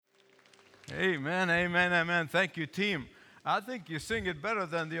Amen, amen, amen. Thank you, team. I think you sing it better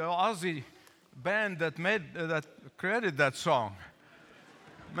than the Aussie band that created that song.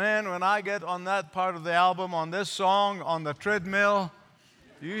 Man, when I get on that part of the album, on this song, on the treadmill,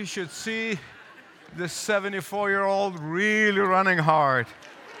 you should see this 74-year-old really running hard.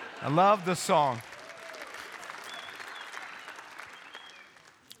 I love the song.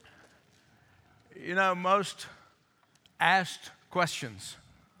 You know, most asked questions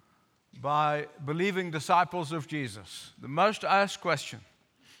by believing disciples of Jesus, the most asked question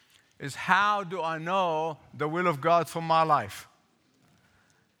is, how do I know the will of God for my life?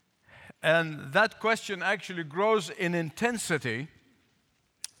 And that question actually grows in intensity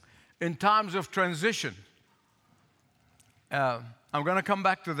in times of transition. I'm going to come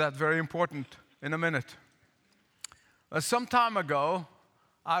back to that, very important, in a minute. Some time ago,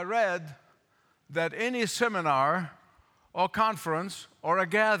 I read that any seminar or conference or a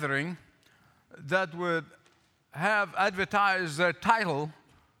gathering that would have advertised their title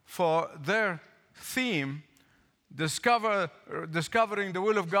for their theme, discovering the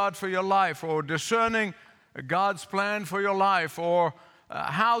will of God for your life, or discerning God's plan for your life, or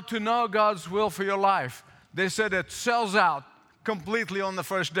how to know God's will for your life, they said it sells out completely on the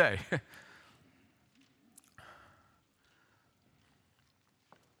first day.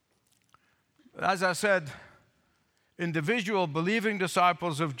 As I said, individual believing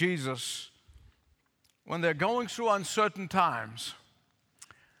disciples of Jesus, when they're going through uncertain times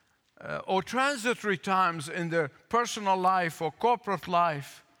or transitory times in their personal life or corporate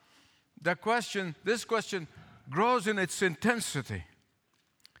life, this question grows in its intensity.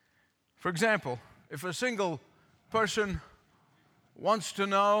 For example, if a single person wants to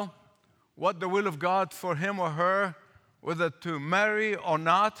know what the will of God for him or her, whether to marry or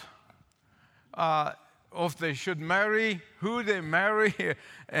not, or if they should marry, who they marry,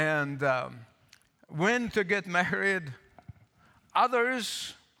 and when to get married.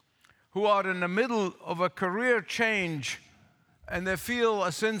 Others who are in the middle of a career change and they feel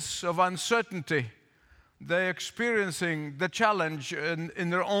a sense of uncertainty. They're experiencing the challenge in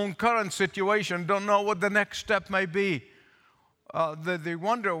their own current situation, don't know what the next step may be. They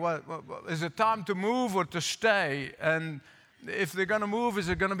wonder, is it time to move or to stay? And if they're going to move, is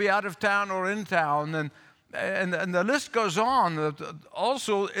it going to be out of town or in town? And the list goes on.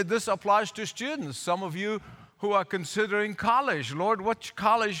 Also, this applies to students. Some of you who are considering college. Lord, which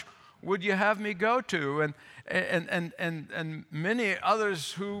college would you have me go to? And many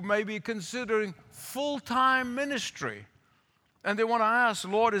others who may be considering full-time ministry. And they want to ask,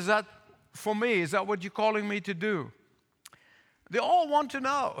 Lord, is that for me? Is that what you're calling me to do? They all want to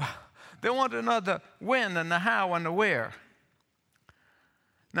know. They want to know the when and the how and the where.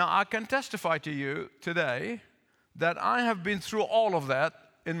 Now, I can testify to you today that I have been through all of that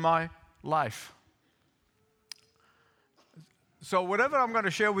in my life. So whatever I'm going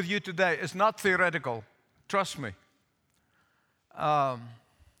to share with you today is not theoretical. Trust me.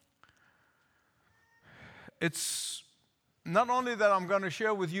 It's not only that I'm going to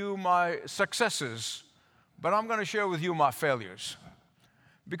share with you my successes, but I'm going to share with you my failures.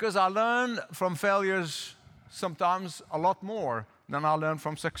 Because I learn from failures sometimes a lot more than I learn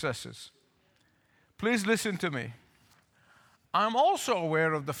from successes. Please listen to me. I'm also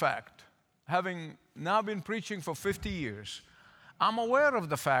aware of the fact, having now been preaching for 50 years, I'm aware of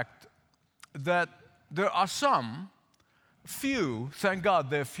the fact that there are few, thank God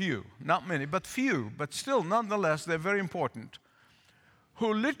they're few, not many, but few, but still nonetheless they're very important,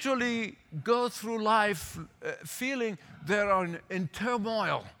 who literally go through life feeling they're in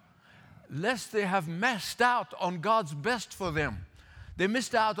turmoil, lest they have missed out on God's best for them. They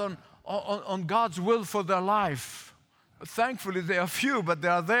missed out on God's will for their life. Thankfully, they are few, but they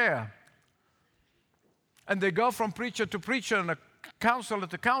are there. And they go from preacher to preacher and a counselor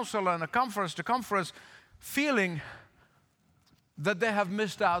to counselor and a conference to conference, feeling that they have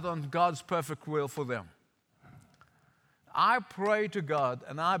missed out on God's perfect will for them. I pray to God,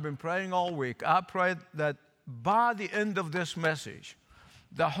 and I've been praying all week, I pray that by the end of this message,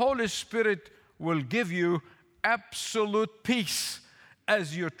 the Holy Spirit will give you absolute peace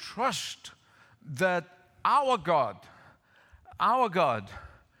as you trust that our God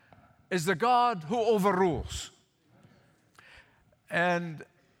is the God who overrules. And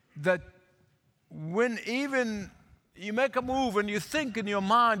that when even you make a move and you think in your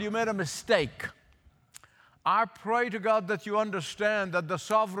mind you made a mistake, I pray to God that you understand that the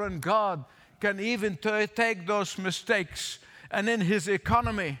sovereign God can even take those mistakes, and in His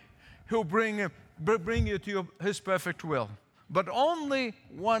economy, He'll bring you to His perfect will. But only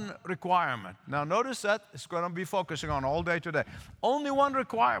one requirement. Now notice that it's going to be focusing on all day today. Only one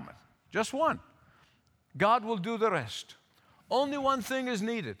requirement. Just one. God will do the rest. Only one thing is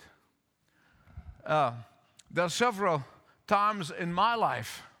needed. There are several times in my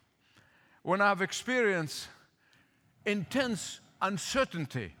life when I've experienced intense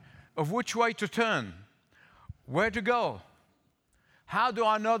uncertainty of which way to turn, where to go. How do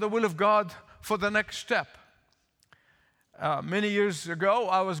I know the will of God for the next step? Many years ago,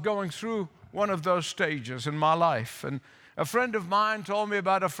 I was going through one of those stages in my life, and a friend of mine told me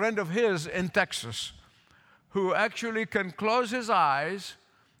about a friend of his in Texas who actually can close his eyes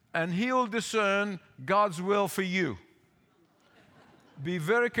and he'll discern God's will for you. Be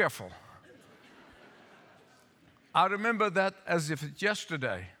very careful. I remember that as if it's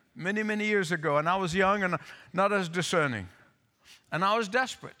yesterday, many, many years ago, and I was young and not as discerning. And I was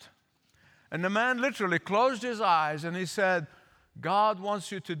desperate. And the man literally closed his eyes and he said, God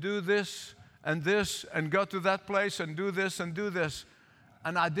wants you to do this and go to that place and do this and do this.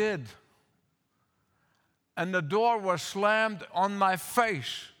 And I did. And the door was slammed on my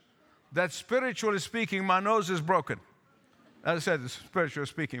face. That spiritually speaking, my nose is broken. As I said, spiritually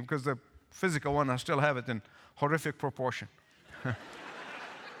speaking, because the physical one, I still have it in horrific proportion.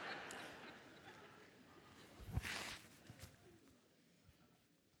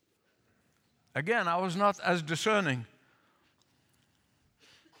 Again, I was not as discerning.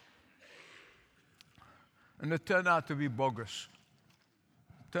 And it turned out to be bogus.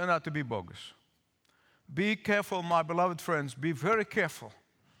 Be careful, my beloved friends. Be very careful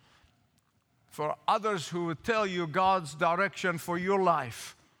for others who would tell you God's direction for your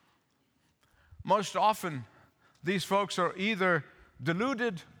life. Most often, these folks are either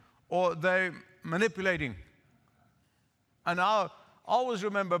deluded or they're manipulating. And I always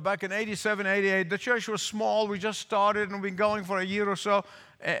remember back in 87, 88, the church was small. We just started and we've been going for a year or so.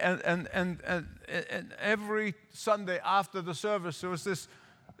 And every Sunday after the service, there was this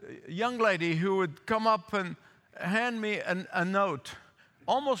young lady who would come up and hand me a note.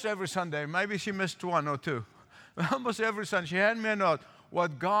 Almost every Sunday. Maybe she missed one or two. Almost every Sunday, she handed me a note.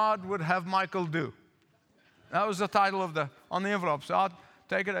 What God would have Michael do. That was the title on the envelope. So I'd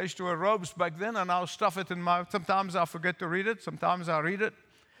take it. I used to wear robes back then, and I'll stuff it in sometimes I forget to read it. Sometimes I read it.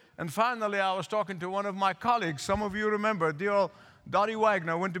 And finally, I was talking to one of my colleagues. Some of you remember, dear old Dottie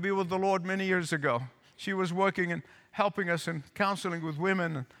Wagner went to be with the Lord many years ago. She was working and helping us in counseling with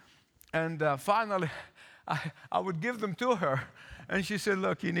women. And finally, I would give them to her. And she said,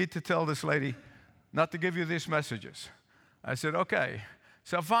 look, you need to tell this lady not to give you these messages. I said, okay.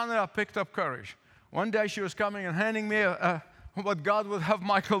 So finally, I picked up courage. One day, she was coming and handing me what God would have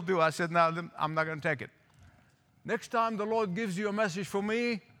Michael do. I said, no, I'm not going to take it. Next time the Lord gives you a message for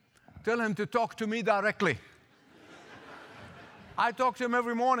me, tell him to talk to me directly. I talk to him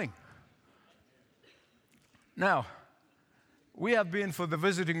every morning. Now, we have been, for the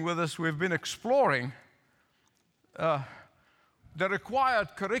visiting with us, we've been exploring the required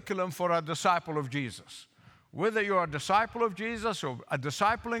curriculum for a disciple of Jesus. Whether you're a disciple of Jesus or a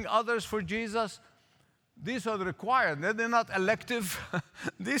discipling others for Jesus, these are the required. They're not elective.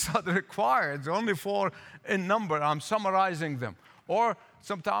 These are the required. Only 4 in number. I'm summarizing them. Or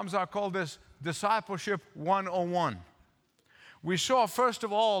sometimes I call this Discipleship 101. We saw, first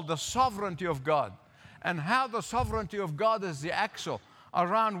of all, the sovereignty of God and how the sovereignty of God is the axle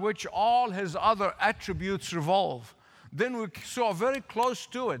around which all his other attributes revolve. Then we saw very close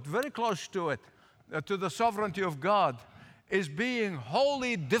to it, to the sovereignty of God, is being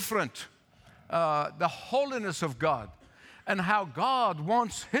wholly different, the holiness of God, and how God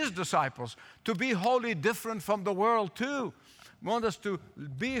wants his disciples to be wholly different from the world too. He wants us to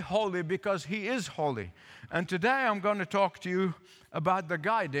be holy because he is holy. And today I'm going to talk to you about the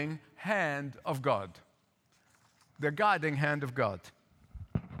guiding hand of God. The guiding hand of God.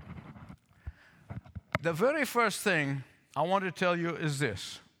 The very first thing I want to tell you is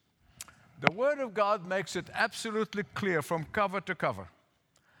this. The Word of God makes it absolutely clear from cover to cover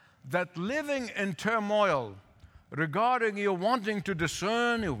that living in turmoil regarding you wanting to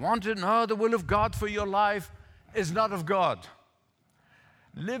discern, you want to know the will of God for your life is not of God.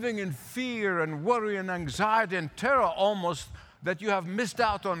 Living in fear and worry and anxiety and terror almost that you have missed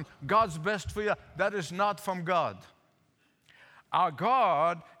out on God's best for you, that is not from God. Our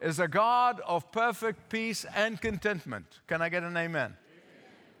God is a God of perfect peace and contentment. Can I get an amen? Amen.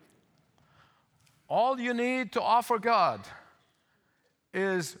 All you need to offer God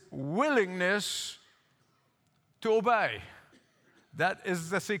is willingness to obey. That is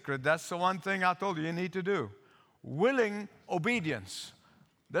the secret. That's the one thing I told you need to do. Willing obedience.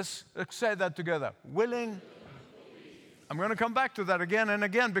 Let's say that together. Willing. I'm going to come back to that again and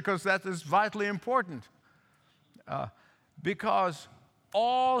again because that is vitally important. Because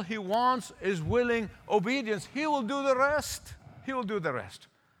All he wants is willing obedience. He will do the rest. He will do the rest.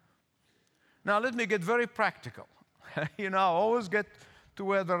 Now, let me get very practical. I always get to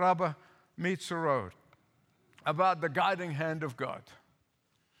where the rubber meets the road, about the guiding hand of God.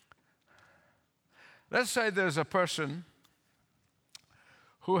 Let's say there's a person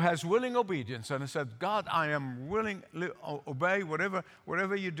who has willing obedience and has said, God, I am willing to obey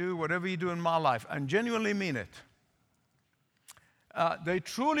whatever you do in my life, and genuinely mean it. They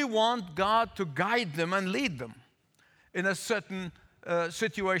truly want God to guide them and lead them in a certain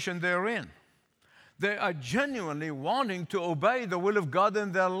situation they're in. They are genuinely wanting to obey the will of God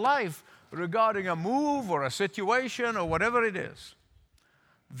in their life regarding a move or a situation or whatever it is.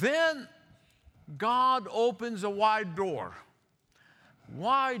 Then God opens a wide door,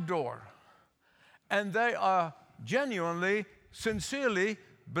 and they are genuinely, sincerely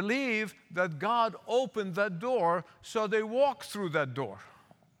believe that God opened that door, so they walk through that door.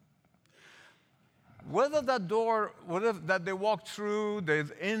 Whether that door that they walked through, they're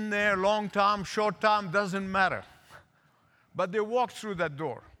in there long time, short time, doesn't matter. But they walked through that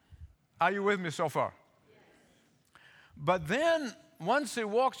door. Are you with me so far? Yes. But then, once they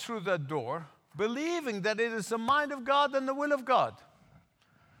walk through that door, believing that it is the mind of God and the will of God,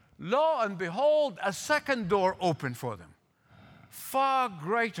 lo and behold, a second door opened for them. Far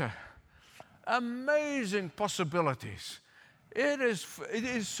greater, amazing possibilities. It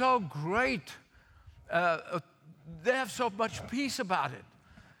is so great. They have so much peace about it.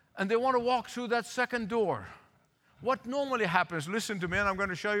 And they want to walk through that second door. What normally happens, listen to me, and I'm going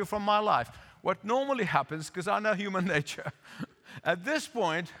to show you from my life. What normally happens, because I know human nature, at this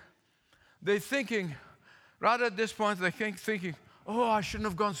point, they're thinking, oh, I shouldn't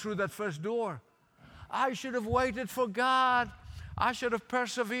have gone through that first door. I should have waited for God. I should have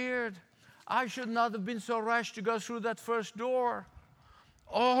persevered. I should not have been so rash to go through that first door.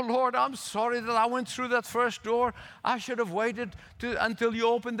 Oh, Lord, I'm sorry that I went through that first door. I should have waited until you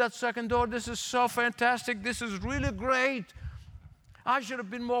opened that second door. This is so fantastic. This is really great. I should have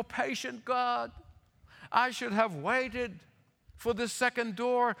been more patient, God. I should have waited for the second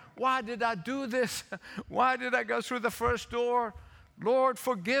door. Why did I do this? Why did I go through the first door? Lord,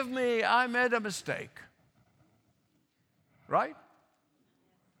 forgive me. I made a mistake. Right?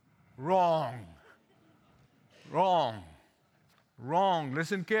 Wrong.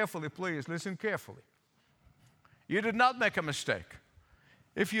 Listen carefully, please. Listen carefully. You did not make a mistake.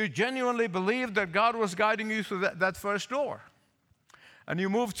 If you genuinely believed that God was guiding you through that first door, and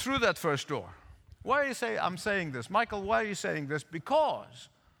you moved through that first door. Why do you say I'm saying this? Michael, why are you saying this? Because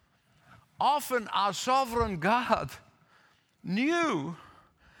often our sovereign God knew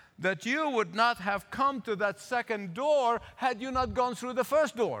that you would not have come to that second door had you not gone through the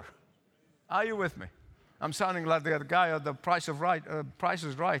first door. Are you with me? I'm sounding like the guy on the Price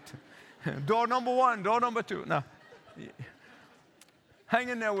is Right. Door number 1, door number 2. No. Hang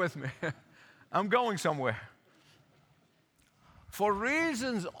in there with me. I'm going somewhere. For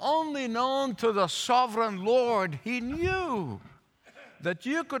reasons only known to the sovereign Lord, He knew that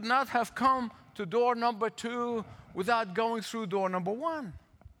you could not have come to door number 2 without going through door number 1.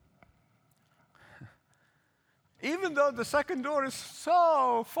 Even though the second door is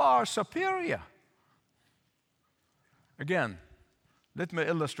so far superior. Again, let me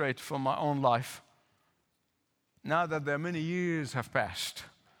illustrate from my own life. Now that there are many years have passed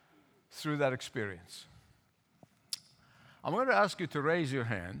through that experience. I'm going to ask you to raise your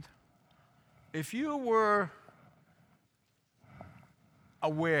hand if you were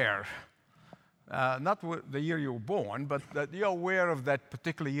aware, not the year you were born, but that you're aware of that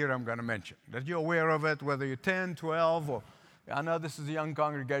particular year I'm going to mention, that you're aware of it, whether you're 10, 12, or I know this is a young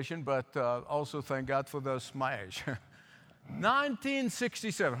congregation, but also thank God for those my age.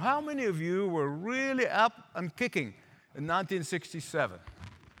 1967. How many of you were really up and kicking in 1967?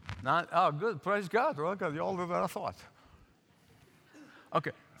 Oh, good. Praise God. Well, you're older than I thought.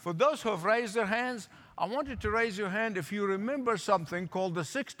 Okay. For those who have raised their hands, I want you to raise your hand if you remember something called the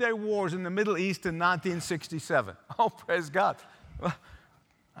Six-Day Wars in the Middle East in 1967. Oh, praise God. Well,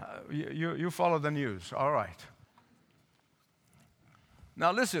 you follow the news. All right.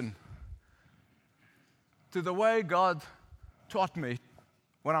 Now listen to the way God taught me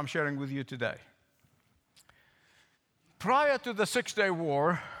what I'm sharing with you today. Prior to the Six-Day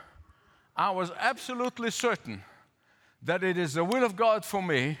War, I was absolutely certain that it is the will of God for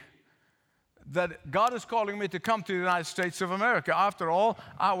me, that God is calling me to come to the United States of America. After all,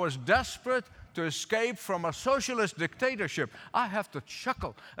 I was desperate to escape from a socialist dictatorship. I have to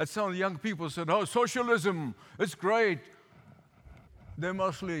chuckle at some of the young people who said, oh, socialism, it's great. They're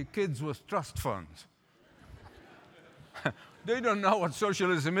mostly kids with trust funds. They don't know what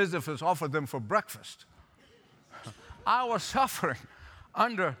socialism is if it's offered them for breakfast. I was suffering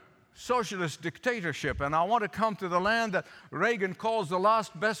under socialist dictatorship, and I want to come to the land that Reagan calls the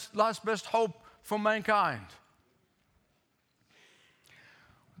last best hope for mankind.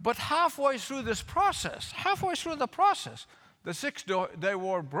 But halfway through the process, the Six-Day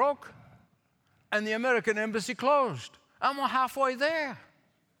War broke, and the American embassy closed. I'm halfway there.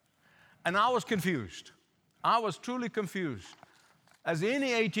 And I was confused. I was truly confused. As any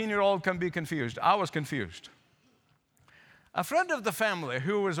 18-year-old can be confused, I was confused. A friend of the family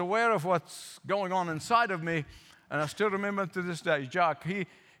who was aware of what's going on inside of me, and I still remember to this day, Jacques,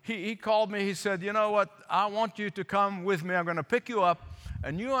 he called me. He said, you know what, I want you to come with me. I'm going to pick you up,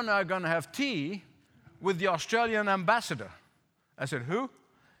 and you and I are going to have tea with the Australian ambassador. I said, who?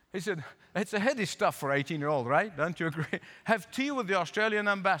 He said, it's a heady stuff for 18-year-old, right? Don't you agree? Have tea with the Australian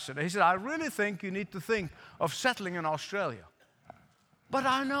ambassador. He said, I really think you need to think of settling in Australia. But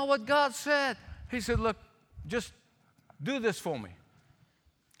I know what God said. He said, look, just do this for me.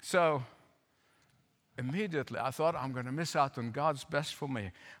 So immediately I thought, I'm going to miss out on God's best for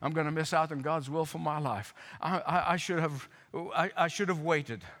me. I'm going to miss out on God's will for my life. I should have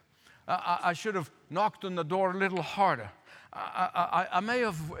waited. I should have knocked on the door a little harder. I may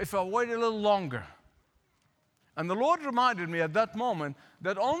have, if I waited a little longer. And the Lord reminded me at that moment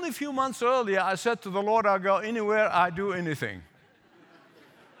that only a few months earlier I said to the Lord, I'll go anywhere, I do anything.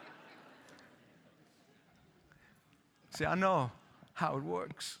 See, I know how it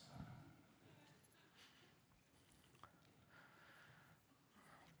works.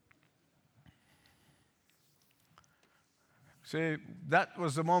 See, that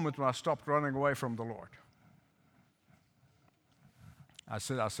was the moment when I stopped running away from the Lord. I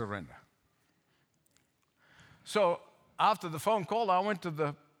said, I surrender. So after the phone call, I went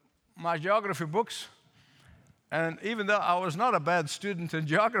to my geography books. And even though I was not a bad student in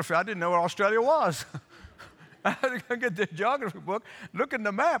geography, I didn't know where Australia was. I had to go get the geography book, look at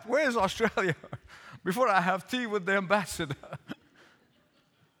the map. Where's Australia? Before I have tea with the ambassador.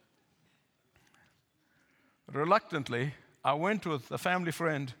 Reluctantly, I went with a family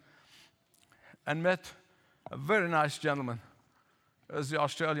friend and met a very nice gentleman as the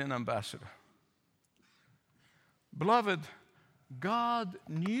Australian ambassador. Beloved, God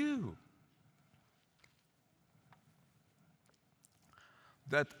knew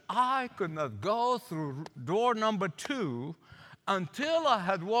that I could not go through door number 2 until I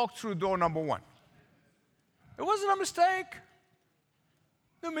had walked through door number 1. It wasn't a mistake.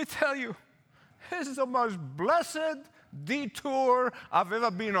 Let me tell you, this is the most blessed detour I've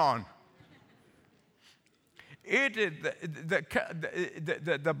ever been on. The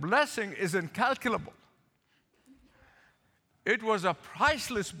blessing is incalculable. It was a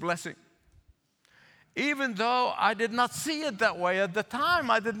priceless blessing. Even though I did not see it that way at the time,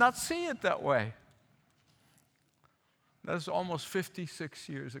 I did not see it that way. That's almost 56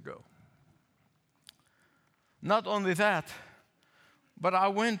 years ago. Not only that, but I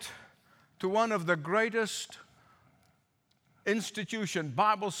went to one of the greatest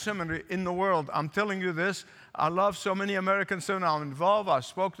Bible seminary in the world. I'm telling you this. I love so many American seminaries. I'm involved. I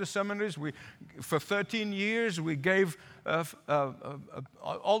spoke to seminaries. For 13 years, we gave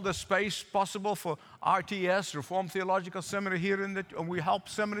all the space possible for RTS, Reformed Theological Seminary here and we help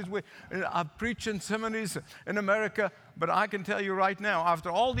seminaries. I preach in seminaries in America. But I can tell you right now,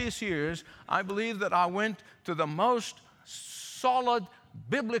 after all these years, I believe that I went to the most solid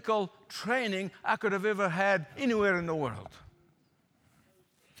biblical training I could have ever had anywhere in the world.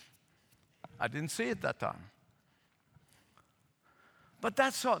 I didn't see it that time. But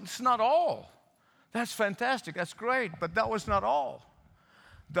it's not all. That's fantastic. That's great. But that was not all.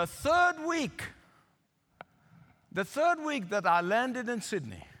 The third week that I landed in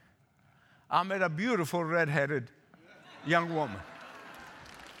Sydney, I met a beautiful red-headed young woman.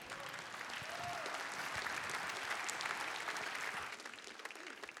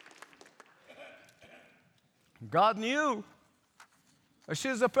 God knew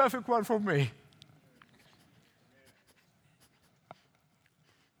she's the perfect one for me.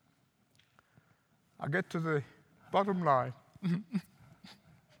 I get to the bottom line.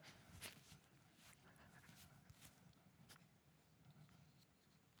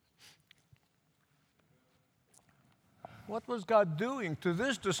 What was God doing to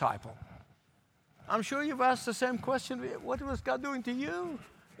this disciple? I'm sure you've asked the same question. What was God doing to you?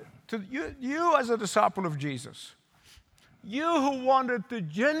 To you as a disciple of Jesus. You who wanted to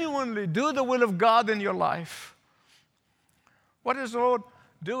genuinely do the will of God in your life. What is the Lord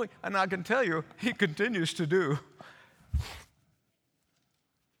doing? And I can tell you, He continues to do.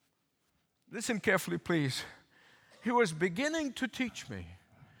 Listen carefully, please. He was beginning to teach me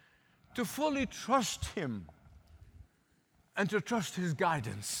to fully trust Him and to trust His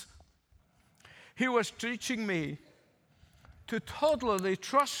guidance. He was teaching me to totally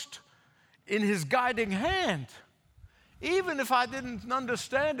trust in His guiding hand, even if I didn't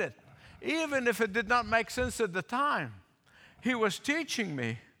understand it, even if it did not make sense at the time. He was teaching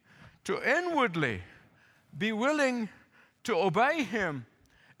me to inwardly be willing to obey Him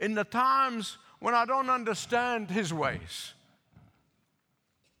in the times when I don't understand His ways.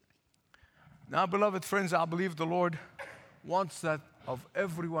 Now, beloved friends, I believe the Lord wants that of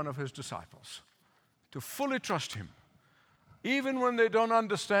every one of His disciples, to fully trust Him, even when they don't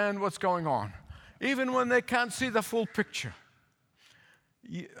understand what's going on, even when they can't see the full picture.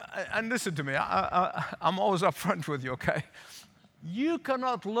 And listen to me, I'm always upfront with you, okay? You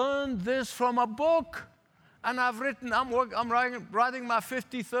cannot learn this from a book. And I'm writing my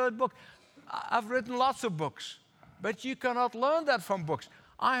 53rd book. I've written lots of books, but you cannot learn that from books.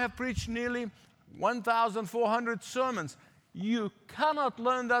 I have preached nearly 1,400 sermons. You cannot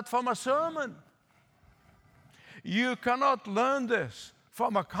learn that from a sermon. You cannot learn this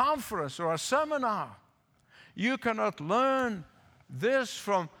from a conference or a seminar. You cannot learn this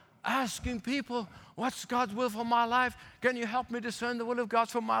from asking people, what's God's will for my life? Can you help me discern the will of God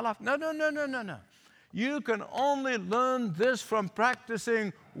for my life? No. You can only learn this from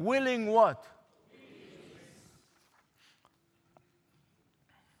practicing willing what?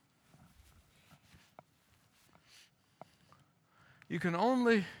 You can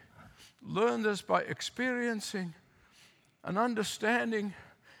only learn this by experiencing and understanding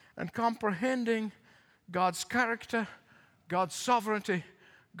and comprehending God's character, God's sovereignty,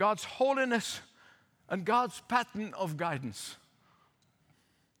 God's holiness, and God's pattern of guidance.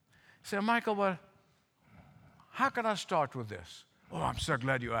 You say, Michael, well, how can I start with this? Oh, I'm so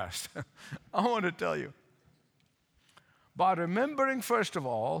glad you asked. I want to tell you. By remembering, first of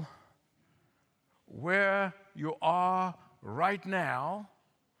all, where you are right now,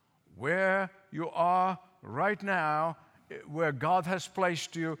 where God has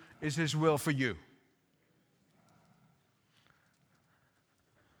placed you is His will for you.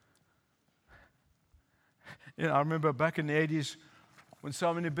 You know, I remember back in the 80s when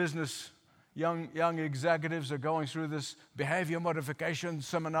so many young executives are going through this behavior modification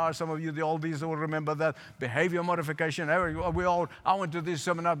seminar. Some of you, the oldies, will remember that. Behavior modification. I went to this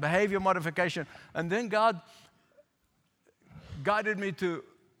seminar, behavior modification. And then God guided me to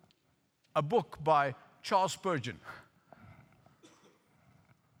a book by Charles Spurgeon.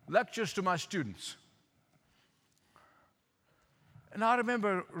 Lectures to my students. And I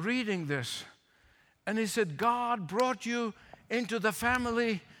remember reading this. And he said, God brought you into the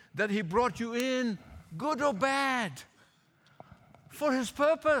family that He brought you in, good or bad, for His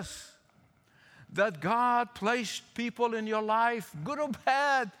purpose. That God placed people in your life, good or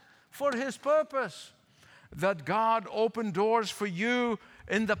bad, for His purpose. That God opened doors for you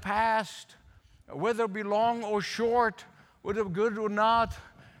in the past, whether it be long or short, whether good or not,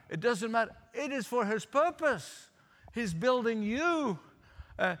 it doesn't matter. It is for His purpose. He's building you.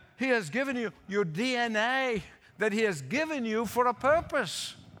 He has given you your DNA that He has given you for a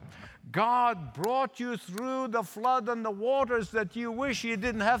purpose. God brought you through the flood and the waters that you wish you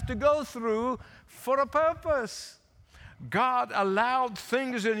didn't have to go through for a purpose. God allowed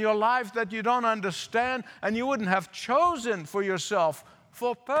things in your life that you don't understand and you wouldn't have chosen for yourself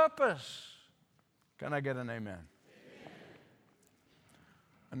for purpose. Can I get an amen?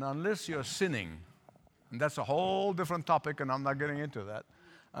 And unless you're sinning, and that's a whole different topic and I'm not getting into that,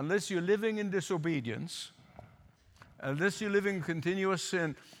 unless you're living in disobedience, unless you're living in continuous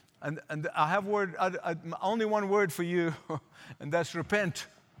sin, and I have only one word for you, and that's repent.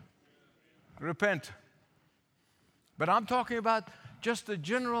 Repent. But I'm talking about just a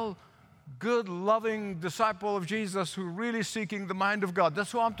general, good, loving disciple of Jesus who really seeking the mind of God.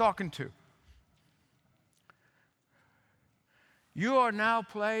 That's who I'm talking to. You are now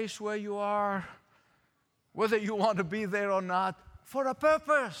placed where you are, whether you want to be there or not, for a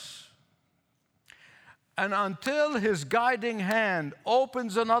purpose. And until His guiding hand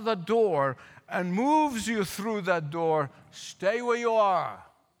opens another door and moves you through that door, stay where you are.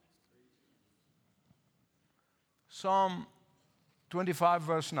 Psalm 25,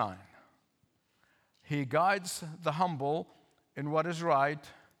 verse 9. He guides the humble in what is right,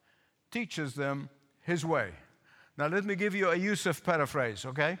 teaches them His way. Now let me give you a Yusuf paraphrase,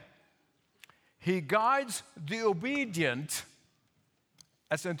 okay? He guides the obedient,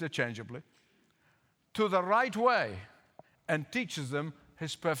 that's interchangeably, to the right way and teaches them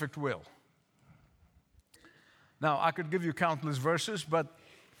His perfect will. Now, I could give you countless verses, but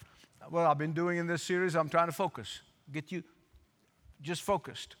what I've been doing in this series, I'm trying to focus. get you just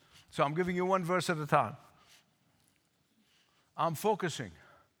focused. So I'm giving you one verse at a time. I'm focusing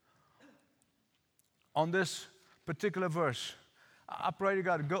on this particular verse. I pray to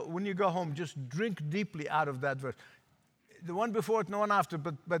God, when you go home, just drink deeply out of that verse. The one before it, no one after,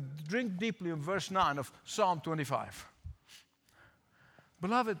 but drink deeply in verse 9 of Psalm 25.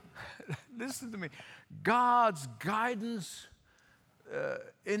 Beloved, listen to me. God's guidance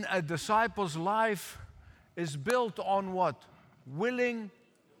in a disciple's life is built on what? Willing.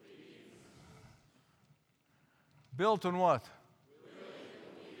 Built on what?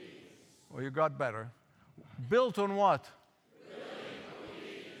 Well, you got better. Built on what?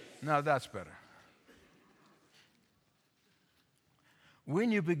 Now that's better.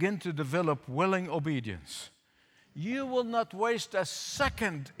 When you begin to develop willing obedience, you will not waste a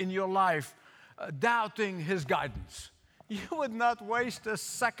second in your life doubting His guidance. You would not waste a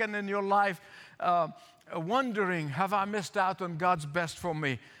second in your life wondering, have I missed out on God's best for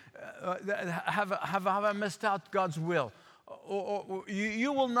me? Have I missed out God's will? Or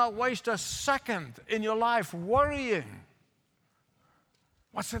you will not waste a second in your life worrying.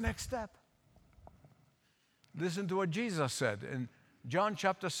 What's the next step? Listen to what Jesus said in John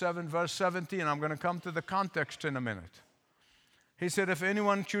chapter 7, verse 17. I'm going to come to the context in a minute. He said, if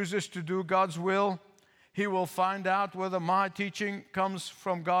anyone chooses to do God's will, he will find out whether my teaching comes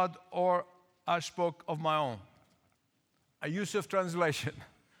from God or I spoke of my own. A Yusuf translation.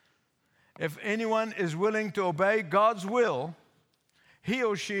 If anyone is willing to obey God's will, he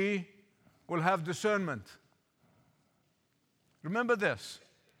or she will have discernment. Remember this.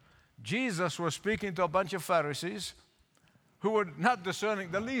 Jesus was speaking to a bunch of Pharisees who were not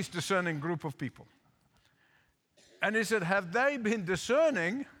discerning, the least discerning group of people. And he said, have they been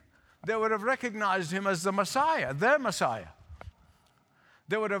discerning, they would have recognized him as the Messiah, their Messiah.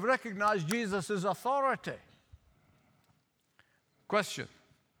 They would have recognized Jesus' authority. Question.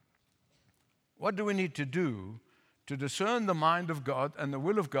 What do we need to do to discern the mind of God and the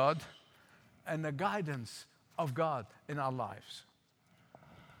will of God and the guidance of God in our lives?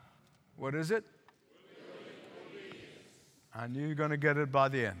 What is it? I knew you were going to get it by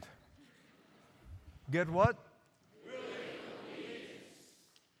the end. Get what?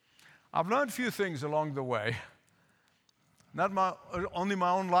 I've learned a few things along the way. Not only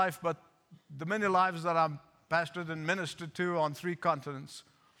my own life, but the many lives that I've pastored and ministered to on 3 continents.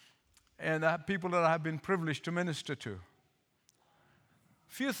 And people that I have been privileged to minister to.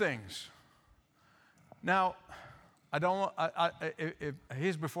 Few things. Now,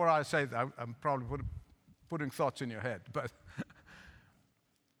 here's before I say that, I'm probably putting thoughts in your head, but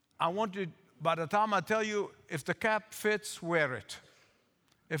I want you, by the time I tell you, if the cap fits, wear it.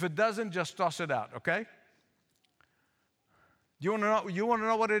 If it doesn't, just toss it out, okay? You want to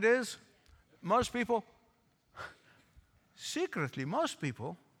know what it is? Most people, secretly, most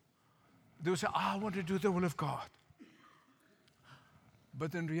people, they will say, I want to do the will of God.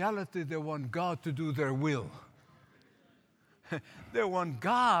 But in reality, they want God to do their will. They want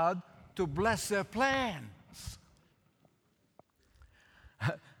God to bless their plans.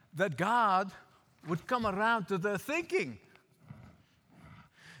 That God would come around to their thinking.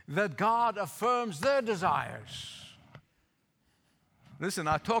 That God affirms their desires. Listen,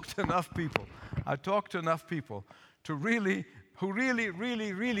 I talk to enough people to who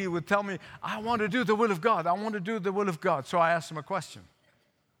really would tell me, I want to do the will of God. I want to do the will of God. So I asked them a question.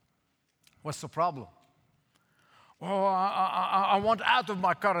 What's the problem? Oh, I want out of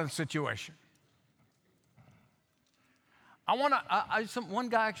my current situation. One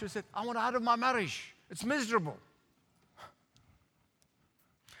guy actually said, I want out of my marriage. It's miserable.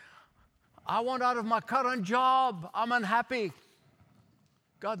 I want out of my current job. I'm unhappy.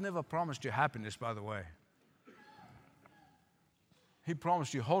 God never promised you happiness, by the way. He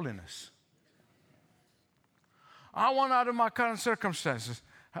promised you holiness. I want out of my current circumstances.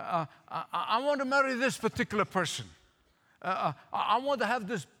 I want to marry this particular person. I want to have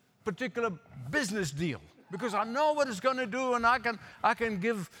this particular business deal because I know what it's going to do and I can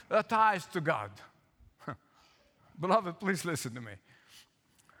give tithes to God. Beloved, please listen to me.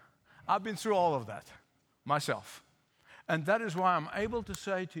 I've been through all of that myself. And that is why I'm able to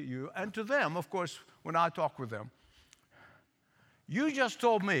say to you and to them, of course, when I talk with them, you just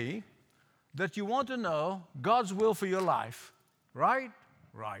told me that you want to know God's will for your life, right?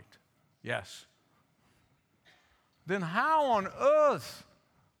 Right. Yes. Then how on earth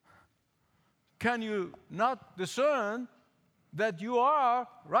can you not discern that you are,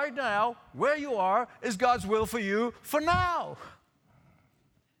 right now, where you are, is God's will for you for now?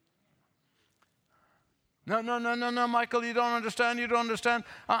 No, Michael, you don't understand.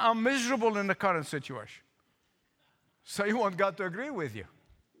 I'm miserable in the current situation. So you want God to agree with you.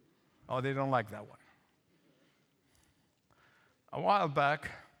 Oh, they don't like that one. A while back,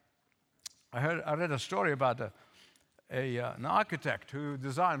 I read a story about an architect who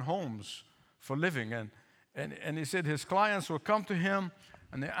designed homes for living. And he said his clients will come to him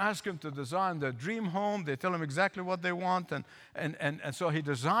and they ask him to design their dream home. They tell him exactly what they want. And so he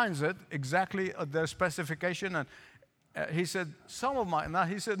designs it exactly at their specification. And he said,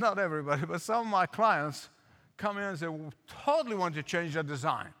 not everybody, but some of my clients come in and say, we totally want to change the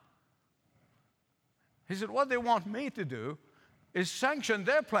design. He said, what they want me to do is sanction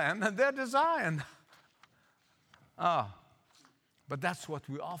their plan and their design. But that's what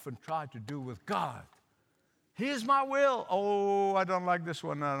we often try to do with God. Here's my will. Oh, I don't like this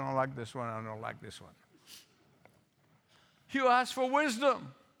one. I don't like this one. I don't like this one. You ask for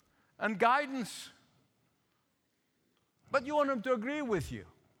wisdom and guidance, but you want him to agree with you.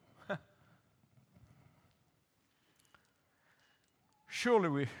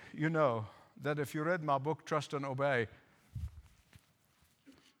 Surely you know that if you read my book, Trust and Obey,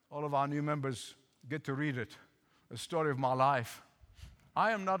 all of our new members get to read it, the story of my life.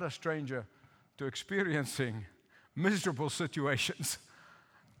 I am not a stranger to experiencing miserable situations.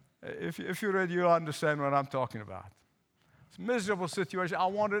 If you read, you'll understand what I'm talking about. It's a miserable situation I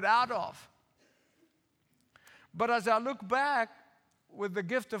wanted out of. But as I look back with the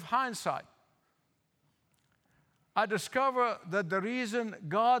gift of hindsight, I discover that the reason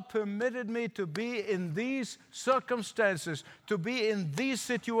God permitted me to be in these circumstances, to be in these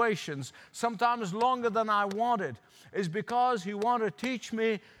situations, sometimes longer than I wanted, is because He wanted to teach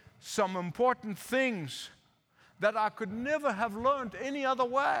me some important things that I could never have learned any other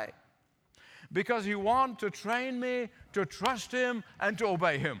way. Because He wants to train me to trust Him and to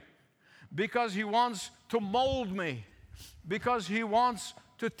obey Him. Because He wants to mold me. Because He wants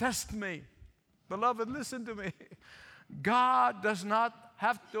to test me. Beloved, listen to me. God does not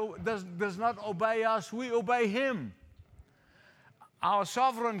obey us. We obey Him. Our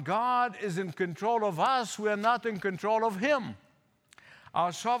sovereign God is in control of us. We are not in control of Him.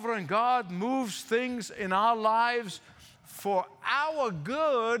 Our sovereign God moves things in our lives for our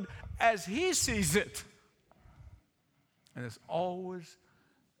good as He sees it. And it's always,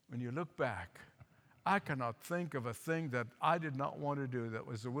 when you look back, I cannot think of a thing that I did not want to do that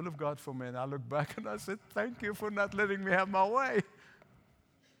was the will of God for me. And I look back and I said, thank you for not letting me have my way.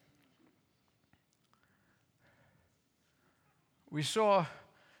 We saw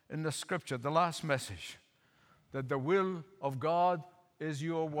in the scripture, the last message, that the will of God is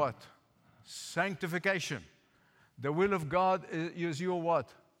your what? Sanctification. The will of God is your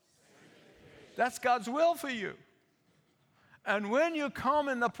what? That's God's will for you. And when you come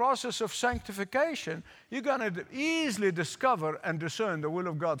in the process of sanctification, you're going to easily discover and discern the will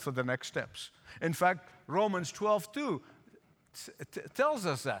of God for the next steps. In fact, Romans 12:2 tells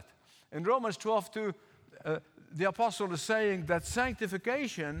us that. In Romans 12:2, the apostle is saying that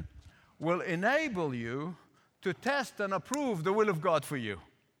sanctification will enable you to test and approve the will of God for you.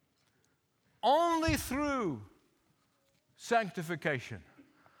 Only through sanctification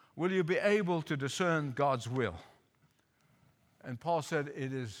will you be able to discern God's will. And Paul said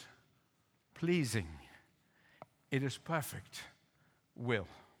it is pleasing. It is perfect will.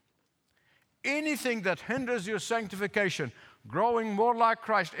 Anything that hinders your sanctification, growing more like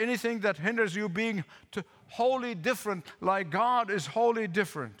Christ, anything that hinders you being wholly different, like God is wholly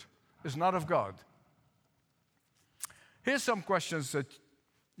different, is not of God. Here's some questions that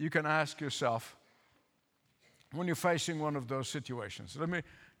you can ask yourself when you're facing one of those situations. Let me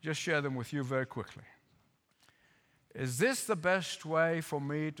just share them with you very quickly. Is this the best way for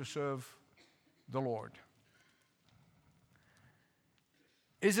me to serve the Lord?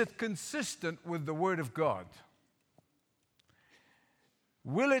 Is it consistent with the Word of God?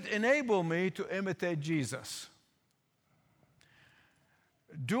 Will it enable me to imitate Jesus?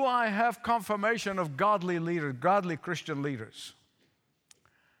 Do I have confirmation of godly leaders, godly Christian leaders?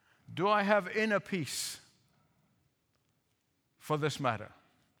 Do I have inner peace for this matter?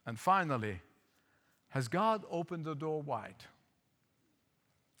 And finally, has God opened the door wide?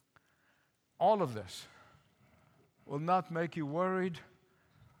 All of this will not make you worried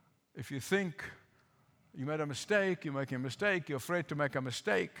if you think you made a mistake, you're making a mistake, you're afraid to make a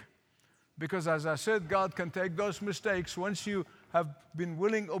mistake. Because as I said, God can take those mistakes. Once you have been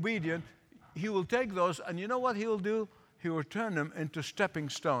willing, obedient, He will take those, and you know what He will do? He will turn them into stepping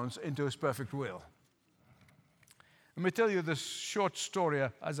stones into His perfect will. Let me tell you this short story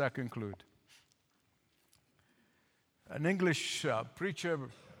as I conclude. An English preacher,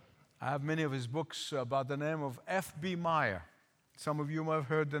 I have many of his books by the name of F.B. Meyer. Some of you might have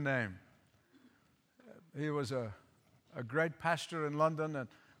heard the name. He was a a great pastor in London, an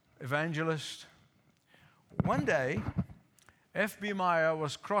evangelist. One day, F.B. Meyer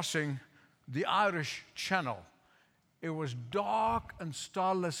was crossing the Irish Channel. It was dark and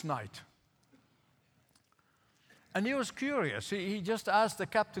starless night. And he was curious. He just asked the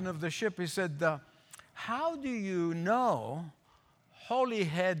captain of the ship, he said, how do you know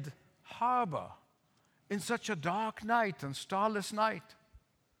Holyhead Harbor in such a dark night and starless night?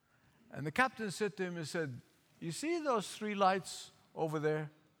 And the captain said to him, he said, you see those 3 lights over there?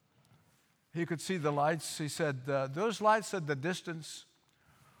 He could see the lights. He said, those lights at the distance,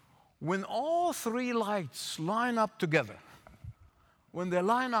 when all 3 lights line up together, when they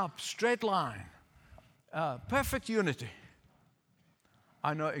line up, straight line, perfect unity,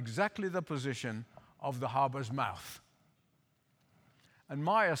 I know exactly the position of the harbor's mouth. And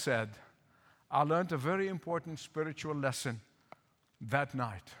Meyer said, I learned a very important spiritual lesson that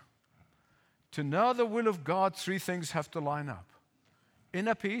night. To know the will of God, 3 things have to line up: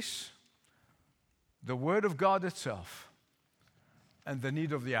 inner peace, the Word of God itself, and the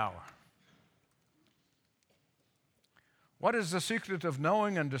need of the hour. What is the secret of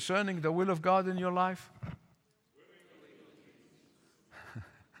knowing and discerning the will of God in your life?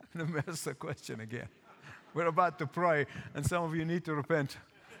 Let me ask the question again. We're about to pray, and some of you need to repent.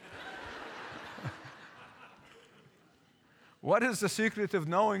 What is the secret of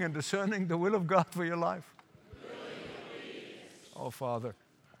knowing and discerning the will of God for your life? Oh, Father,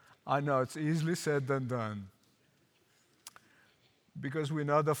 I know it's easily said than done. Because we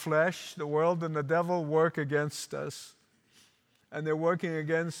know the flesh, the world, and the devil work against us. And they're working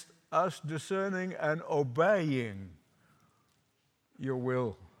against us discerning and obeying your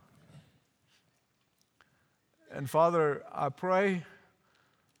will. And Father, I pray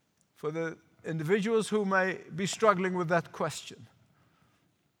for the individuals who may be struggling with that question,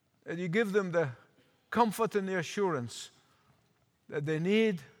 that you give them the comfort and the assurance that they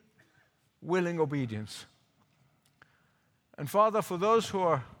need willing obedience. And Father, for those who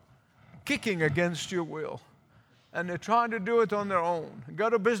are kicking against your will and they're trying to do it on their own,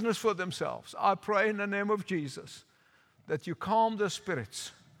 got a business for themselves, I pray in the name of Jesus that you calm their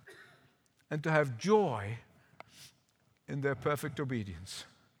spirits and to have joy in their perfect obedience.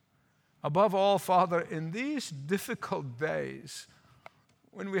 Above all, Father, in these difficult days,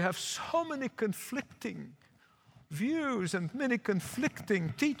 when we have so many conflicting views and many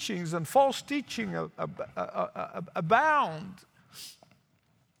conflicting teachings and false teaching abound,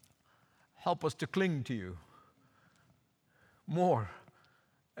 help us to cling to you more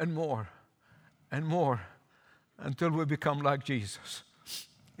and more and more until we become like Jesus.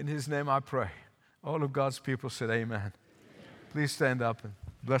 In his name I pray. All of God's people said amen. Please stand up and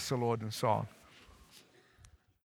bless the Lord in song.